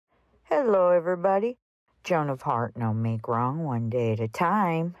Hello, everybody. Joan of Heart, no make wrong, one day at a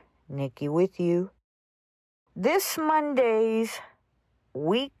time. Nikki with you. This Monday's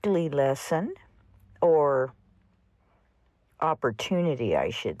weekly lesson, or opportunity,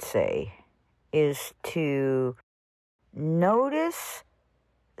 I should say, is to notice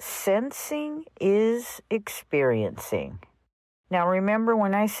sensing is experiencing. Now, remember,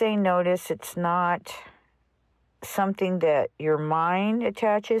 when I say notice, it's not something that your mind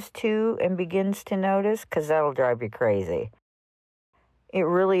attaches to and begins to notice, because that'll drive you crazy. It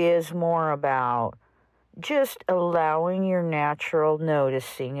really is more about just allowing your natural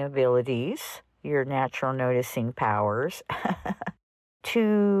noticing abilities, your natural noticing powers,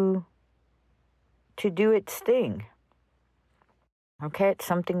 to do its thing. Okay, it's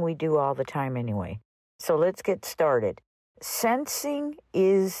something we do all the time anyway. So let's get started. Sensing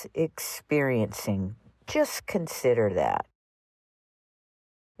is experiencing. Just consider that.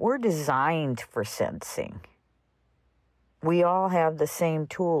 We're designed for sensing. We all have the same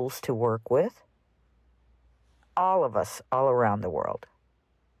tools to work with. All of us, all around the world.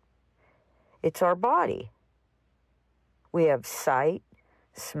 It's our body. We have sight,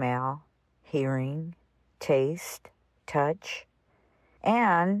 smell, hearing, taste, touch,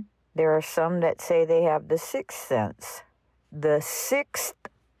 and there are some that say they have the sixth sense. The sixth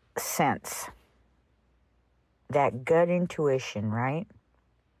sense. That gut intuition, right?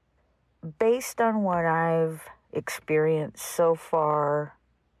 Based on what I've experienced so far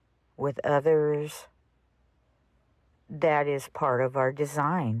with others, that is part of our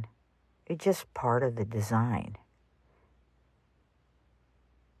design. It's just part of the design.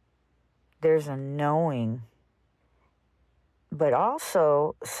 There's a knowing, but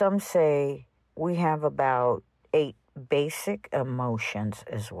also some say we have about 8 basic emotions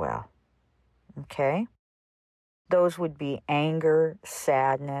as well. Okay? Those would be anger,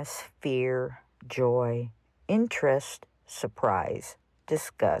 sadness, fear, joy, interest, surprise,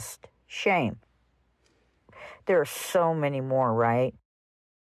 disgust, shame. There are so many more, right?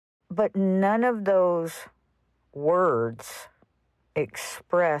 But none of those words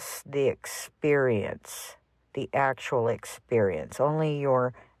express the experience, the actual experience. Only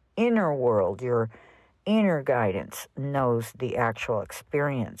your inner world, your inner guidance knows the actual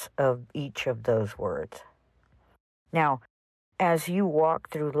experience of each of those words. Now, as you walk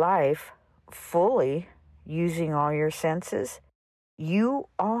through life fully using all your senses, you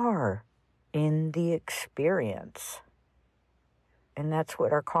are in the experience. And that's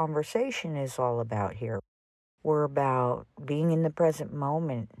what our conversation is all about here. We're about being in the present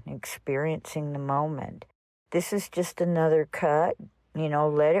moment, experiencing the moment. This is just another cut.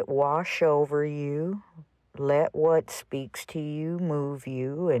 Let it wash over you. Let what speaks to you move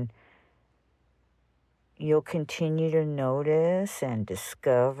you, and you'll continue to notice and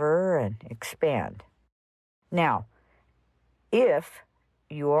discover and expand. Now, if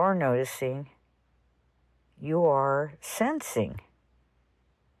you are noticing, you are sensing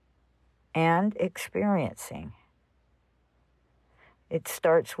and experiencing. It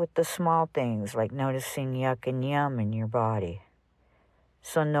starts with the small things, like noticing yuck and yum in your body.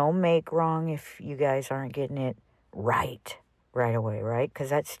 So no make wrong if you guys aren't getting it right away, right? Because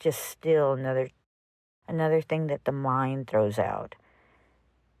that's just still another thing that the mind throws out.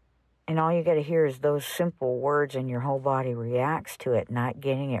 And all you got to hear is those simple words and your whole body reacts to it, not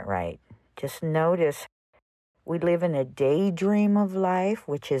getting it right. Just notice we live in a daydream of life,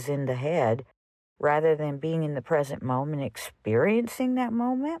 which is in the head, rather than being in the present moment, experiencing that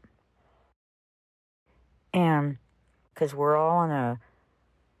moment. And because we're all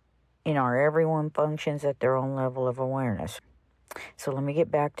everyone functions at their own level of awareness. So let me get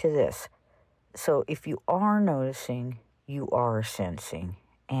back to this. So if you are noticing, you are sensing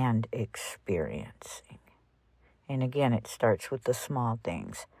and experiencing. And again, it starts with the small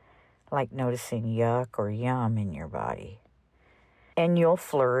things, like noticing yuck or yum in your body. And you'll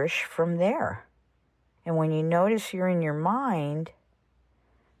flourish from there. And when you notice you're in your mind,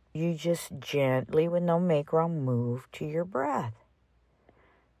 you just gently, with no make wrong, move to your breath.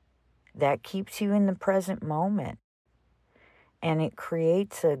 That keeps you in the present moment. And it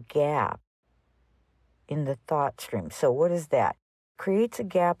creates a gap in the thought stream. So what is that? Creates a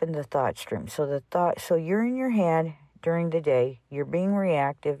gap in the thought stream. So you're in your head during the day, you're being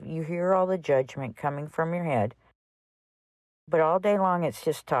reactive, you hear all the judgment coming from your head, but all day long it's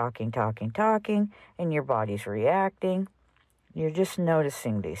just talking, and your body's reacting. You're just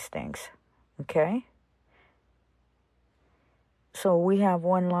noticing these things, okay? So we have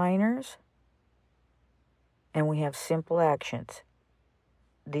one-liners and we have simple actions.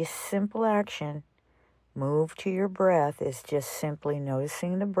 This simple action move to your breath is just simply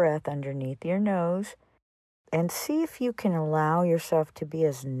noticing the breath underneath your nose and see if you can allow yourself to be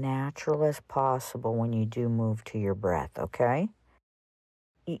as natural as possible when you do move to your breath, okay?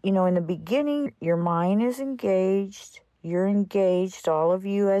 You know, in the beginning, your mind is engaged. You're engaged, all of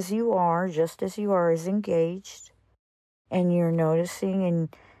you as you are, just as you are, is engaged. And you're noticing,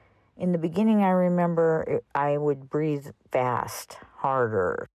 and in the beginning, I remember I would breathe fast,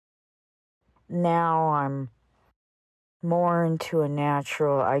 harder. Now I'm more into a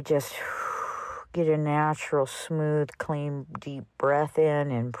natural, I just get a natural, smooth, clean, deep breath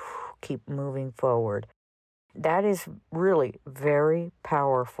in and keep moving forward. That is really very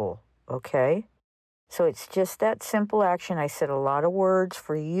powerful, okay? So it's just that simple action. I said a lot of words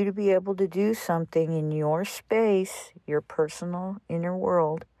for you to be able to do something in your space, your personal inner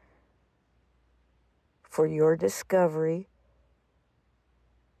world, for your discovery.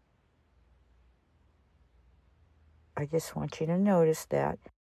 I just want you to notice that.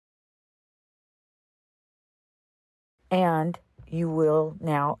 And you will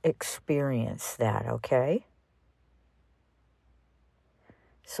now experience that, okay?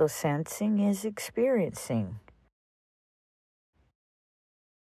 So sensing is experiencing.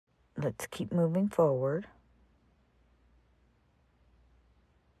 Let's keep moving forward.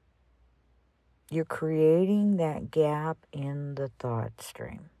 You're creating that gap in the thought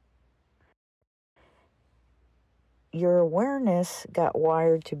stream. Your awareness got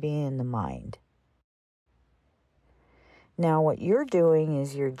wired to be in the mind. Now what you're doing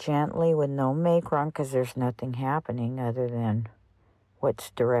is you're gently, with no make wrong, because there's nothing happening other than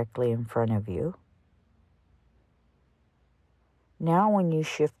what's directly in front of you. Now when you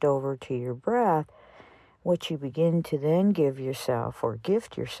shift over to your breath, what you begin to then give yourself or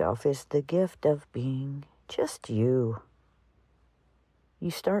gift yourself is the gift of being just you. You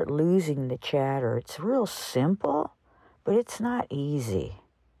start losing the chatter. It's real simple, but it's not easy.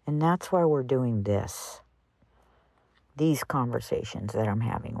 And that's why we're doing this. These conversations that I'm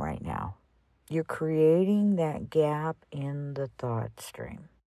having right now. You're creating that gap in the thought stream.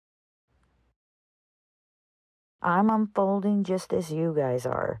 I'm unfolding just as you guys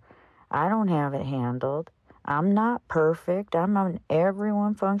are. I don't have it handled. I'm not perfect.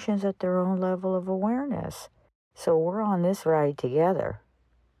 Everyone functions at their own level of awareness. So we're on this ride together.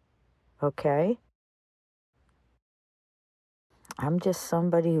 Okay? I'm just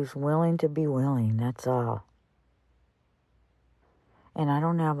somebody who's willing to be willing, that's all. And I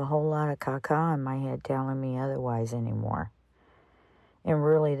don't have a whole lot of caca in my head telling me otherwise anymore. And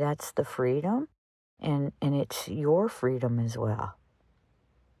really, that's the freedom, and it's your freedom as well.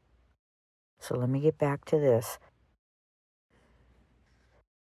 So let me get back to this.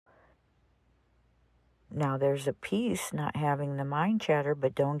 Now, there's a piece not having the mind chatter,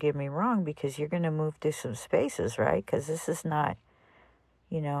 but don't get me wrong, because you're going to move through some spaces, right? Because this is not,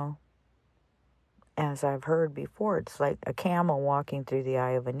 as I've heard before, it's like a camel walking through the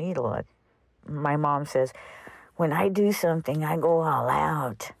eye of a needle. My mom says, when I do something, I go all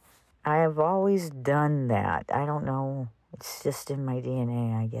out. I have always done that. I don't know. It's just in my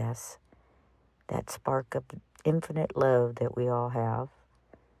DNA, I guess. That spark of infinite love that we all have.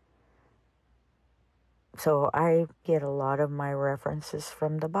 So I get a lot of my references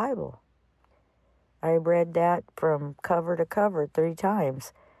from the Bible. I read that from cover to cover 3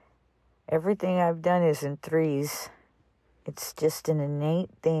 times. Everything I've done is in 3s. It's just an innate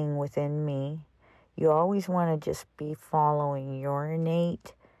thing within me. You always want to just be following your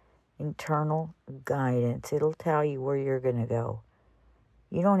innate internal guidance. It'll tell you where you're going to go.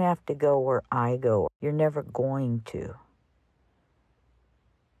 You don't have to go where I go. You're never going to.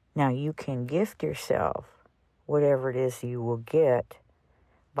 Now, you can gift yourself whatever it is you will get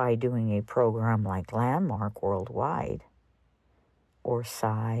by doing a program like Landmark Worldwide, or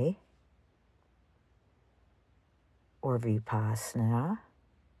Sai, or Vipassana,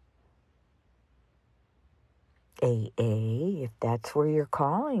 AA, if that's where your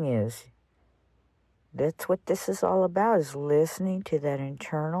calling is. That's what this is all about, is listening to that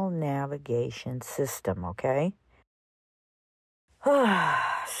internal navigation system, okay?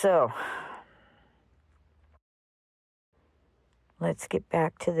 So, let's get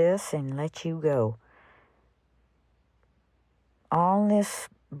back to this and let you go. All this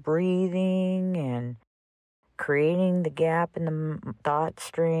breathing and creating the gap in the thought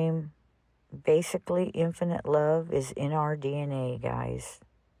stream, basically infinite love is in our DNA, guys,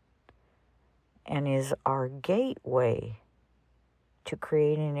 and is our gateway to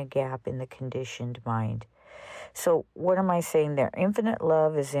creating a gap in the conditioned mind. So what am I saying there? Infinite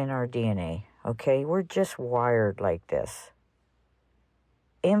love is in our DNA, okay? We're just wired like this.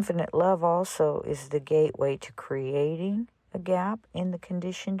 infinite love also is the gateway to creating a gap in the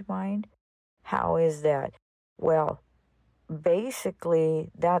conditioned mind. How is that? Well, basically,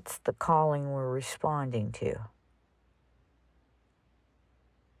 that's the calling we're responding to.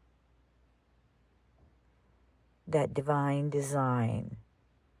 That divine design.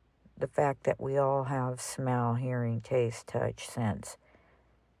 The fact that we all have smell, hearing, taste, touch, sense.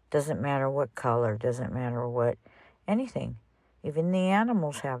 Doesn't matter what color, doesn't matter what, anything. Even the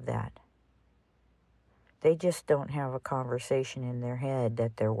animals have that. They just don't have a conversation in their head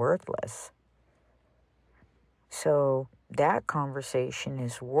that they're worthless. So that conversation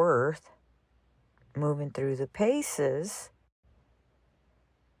is worth moving through the paces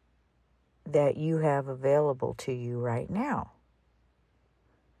that you have available to you right now.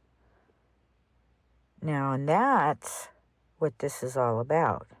 Now, and that's what this is all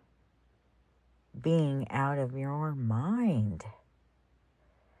about. Being out of your mind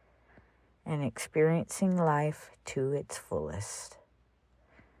and experiencing life to its fullest.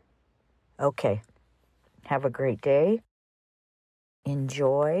 Okay, have a great day.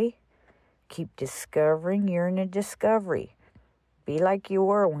 Enjoy. Keep discovering. You're in a discovery. Be like you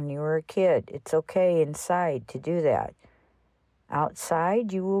were when you were a kid. It's okay inside to do that.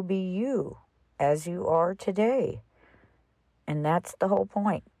 Outside, you will be you as you are today. And that's the whole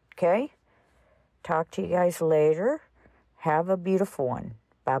point, okay? Talk to you guys later. Have a beautiful one.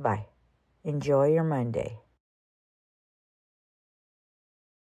 Bye-bye. Enjoy your Monday.